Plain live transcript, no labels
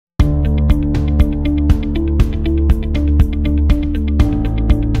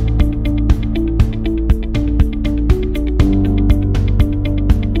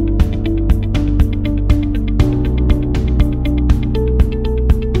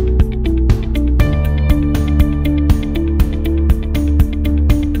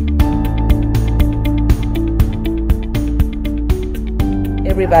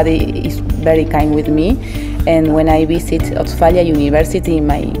everybody is very kind with me. And when I visit Ostfalia University,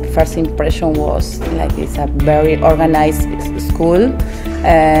 my first impression was like it's a very organized school,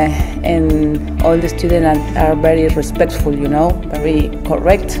 and all the students are very respectful, very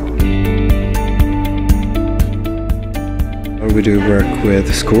correct. We do work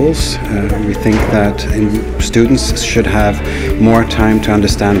with schools. We think that students should have more time to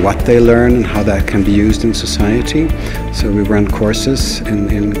understand what they learn and how that can be used in society. So we run courses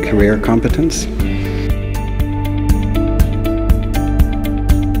in career competence.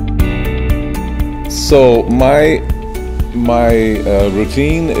 So my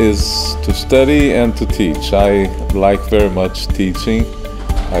routine is to study and to teach. I like very much teaching.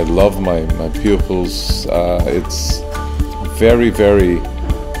 I love my pupils. It's very, very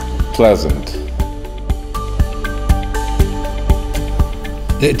pleasant.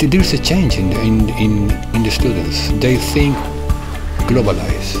 There's a change in the students. They think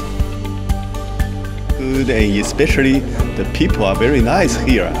globalized. Good, and especially the people are very nice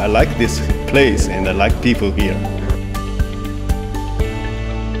here. I like this place and I like people here.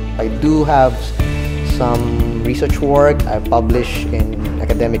 I do have some research work. I publish in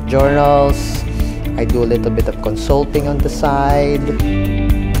academic journals. I do a little bit of consulting on the side.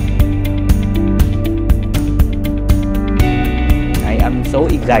 I am so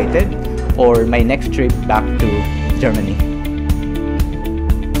excited for my next trip back to Germany.